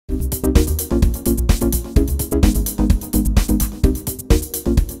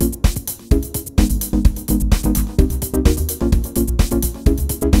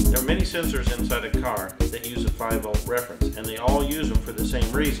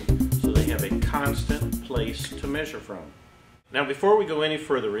place to measure from. Now before we go any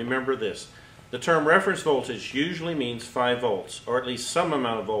further, remember this. The term reference voltage usually means 5 volts, or at least some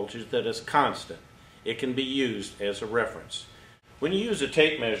amount of voltage that is constant. It can be used as a reference. When you use a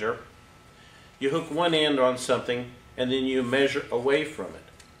tape measure, you hook one end on something and then you measure away from it.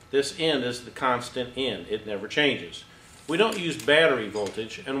 This end is the constant end. It never changes. We don't use battery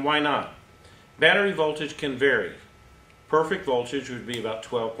voltage, and why not? Battery voltage can vary. Perfect voltage would be about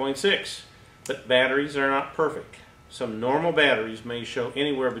 12.6, but batteries are not perfect. Some normal batteries may show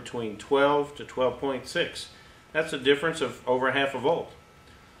anywhere between 12 to 12.6. That's a difference of over half a volt.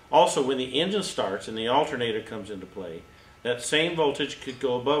 Also, when the engine starts and the alternator comes into play, that same voltage could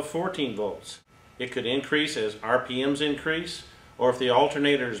go above 14 volts. It could increase as RPMs increase, or if the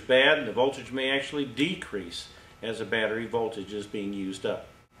alternator is bad, the voltage may actually decrease as the battery voltage is being used up.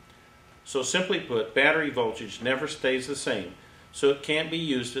 So simply put, battery voltage never stays the same, so it can't be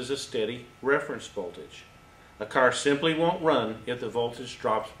used as a steady reference voltage. A car simply won't run if the voltage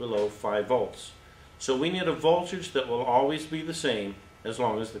drops below 5 volts. So we need a voltage that will always be the same as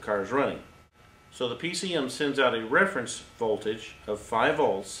long as the car is running. So the PCM sends out a reference voltage of 5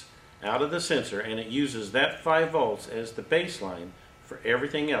 volts out of the sensor, and it uses that 5 volts as the baseline for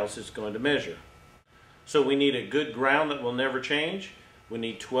everything else it's going to measure. So we need a good ground that will never change, we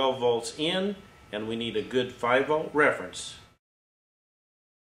need 12 volts in, and we need a good 5 volt reference